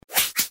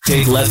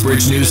Take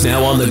Lethbridge News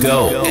Now on the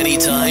go.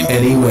 Anytime,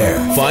 anywhere.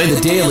 Find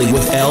The Daily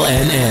with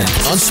LNN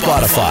on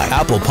Spotify,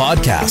 Apple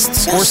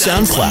Podcasts, or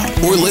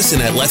SoundCloud. Or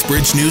listen at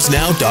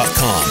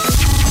lethbridgenewsnow.com.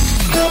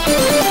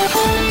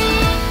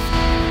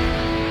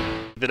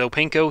 The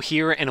Dopinko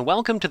here, and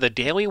welcome to The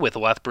Daily with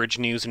Lethbridge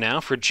News Now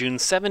for June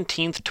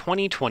 17th,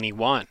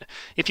 2021.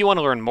 If you want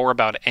to learn more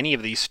about any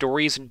of these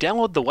stories,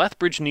 download the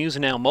Lethbridge News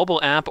Now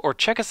mobile app or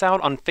check us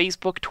out on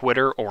Facebook,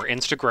 Twitter, or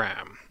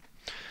Instagram.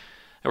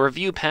 A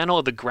review panel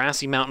of the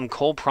Grassy Mountain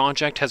Coal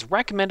Project has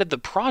recommended the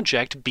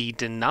project be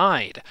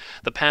denied.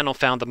 The panel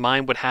found the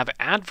mine would have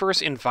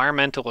adverse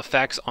environmental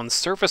effects on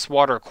surface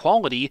water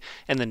quality,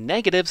 and the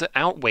negatives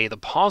outweigh the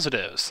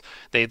positives.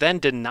 They then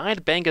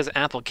denied Benga's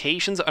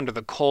applications under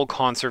the Coal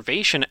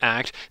Conservation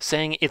Act,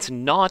 saying it's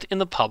not in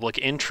the public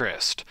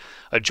interest.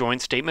 A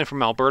joint statement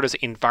from Alberta's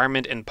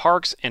Environment and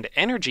Parks and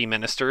Energy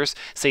ministers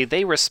say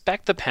they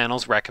respect the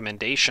panel's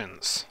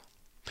recommendations.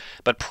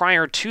 But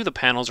prior to the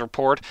panel's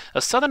report,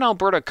 a Southern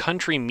Alberta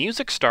country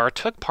music star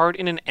took part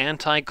in an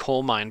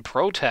anti-coal mine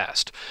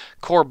protest.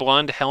 Cor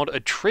Blund held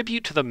a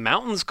tribute to the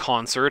Mountains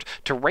concert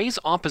to raise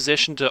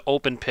opposition to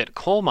open-pit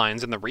coal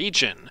mines in the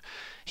region.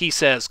 He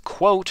says,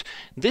 quote,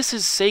 "This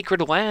is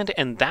sacred land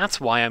and that's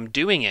why I'm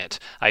doing it.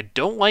 I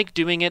don't like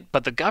doing it,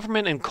 but the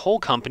government and coal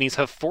companies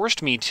have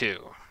forced me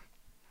to."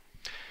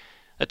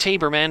 A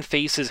Taber man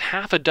faces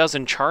half a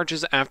dozen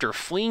charges after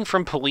fleeing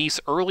from police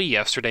early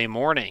yesterday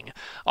morning.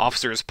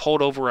 Officers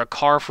pulled over a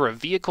car for a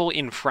vehicle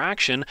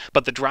infraction,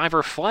 but the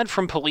driver fled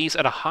from police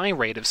at a high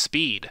rate of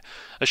speed.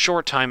 A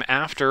short time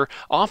after,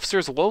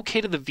 officers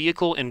located the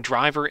vehicle and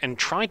driver and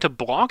tried to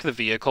block the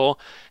vehicle.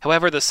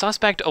 However, the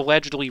suspect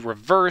allegedly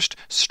reversed,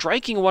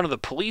 striking one of the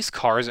police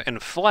cars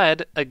and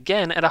fled,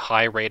 again at a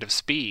high rate of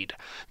speed.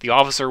 The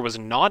officer was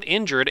not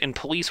injured and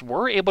police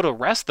were able to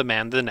arrest the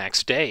man the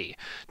next day.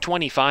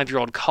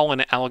 25-year-old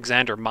Cullen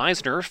Alexander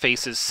Meisner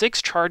faces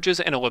 6 charges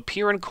and will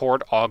appear in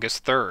court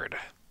August 3rd.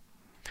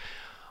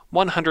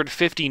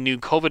 150 new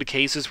COVID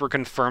cases were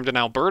confirmed in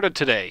Alberta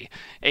today.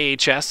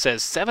 AHS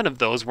says 7 of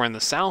those were in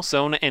the South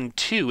Zone and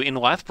 2 in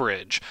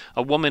Lethbridge.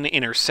 A woman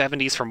in her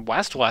 70s from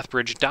West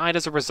Lethbridge died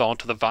as a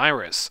result of the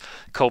virus.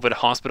 COVID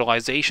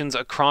hospitalizations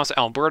across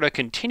Alberta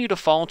continue to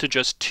fall to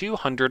just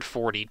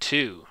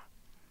 242.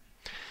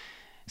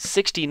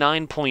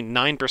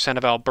 69.9%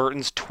 of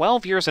Albertans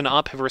 12 years and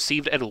up have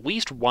received at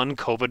least one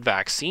COVID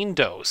vaccine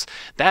dose.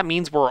 That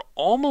means we're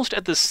almost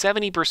at the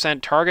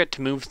 70% target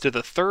to move to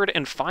the third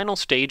and final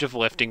stage of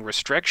lifting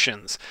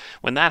restrictions.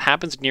 When that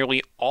happens,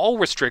 nearly all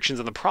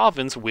restrictions in the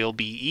province will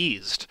be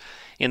eased.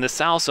 In the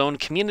South Zone,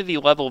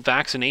 community-level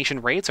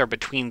vaccination rates are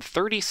between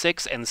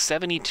 36 and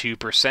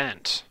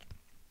 72%.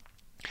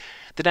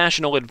 The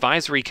National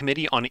Advisory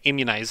Committee on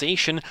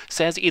Immunization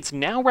says it's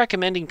now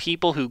recommending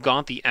people who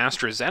got the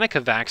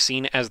AstraZeneca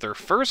vaccine as their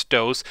first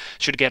dose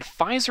should get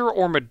Pfizer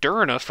or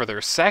Moderna for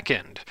their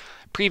second.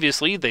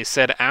 Previously, they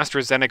said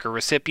AstraZeneca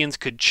recipients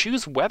could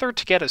choose whether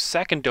to get a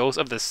second dose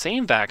of the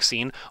same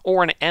vaccine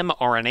or an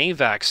mRNA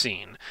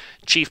vaccine.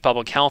 Chief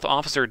Public Health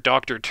Officer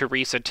Dr.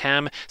 Teresa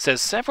Tam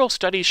says several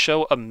studies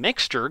show a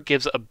mixture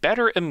gives a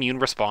better immune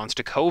response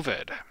to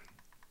COVID.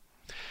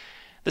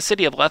 The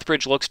city of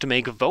Lethbridge looks to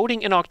make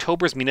voting in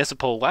October's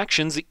municipal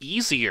elections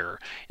easier.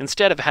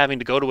 Instead of having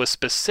to go to a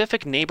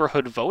specific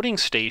neighborhood voting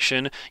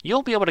station,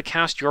 you'll be able to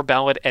cast your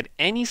ballot at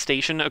any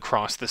station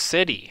across the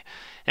city.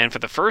 And for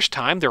the first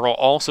time, there will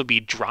also be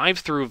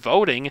drive-through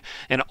voting,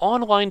 an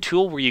online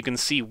tool where you can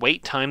see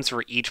wait times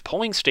for each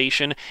polling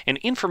station, and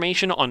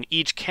information on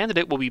each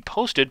candidate will be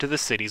posted to the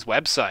city's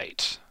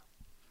website.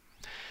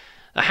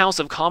 The House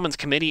of Commons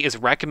Committee is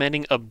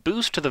recommending a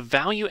boost to the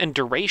value and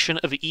duration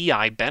of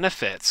EI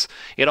benefits.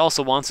 It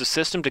also wants a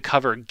system to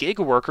cover gig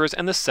workers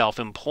and the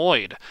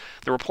self-employed.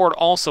 The report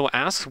also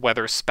asks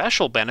whether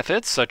special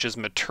benefits, such as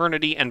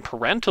maternity and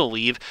parental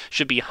leave,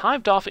 should be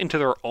hived off into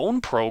their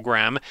own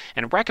program,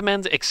 and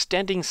recommends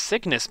extending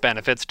sickness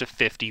benefits to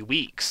 50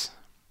 weeks.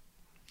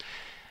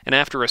 And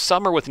after a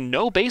summer with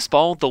no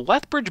baseball, the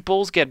Lethbridge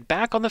Bulls get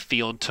back on the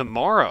field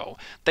tomorrow.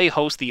 They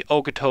host the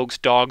Okotoks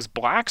Dogs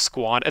Black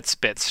Squad at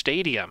Spitz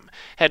Stadium.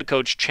 Head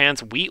coach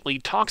Chance Wheatley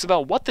talks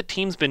about what the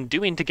team's been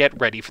doing to get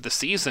ready for the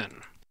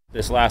season.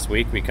 This last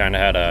week we kind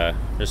of had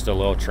just a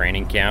little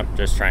training camp,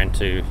 just trying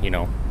to,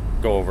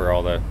 go over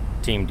all the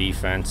team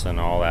defense and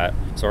all that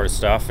sort of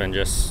stuff, and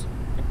just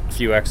a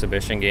few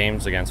exhibition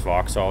games against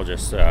Vauxhall,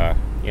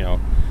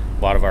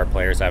 a lot of our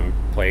players haven't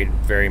played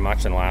very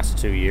much in the last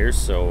 2 years,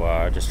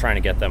 so just trying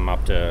to get them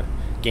up to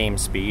game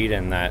speed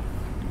and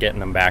getting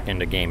them back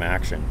into game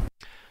action.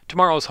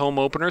 Tomorrow's home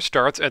opener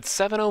starts at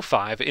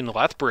 7:05 in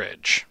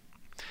Lethbridge.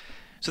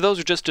 So those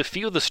are just a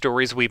few of the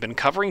stories we've been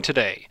covering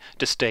today.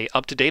 To stay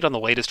up to date on the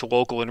latest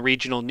local and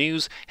regional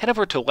news, head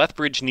over to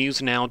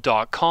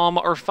lethbridgenewsnow.com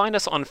or find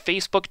us on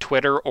Facebook,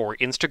 Twitter, or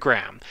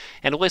Instagram.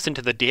 And listen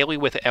to The Daily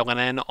with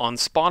LNN on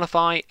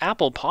Spotify,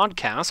 Apple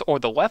Podcasts, or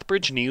the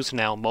Lethbridge News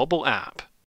Now mobile app.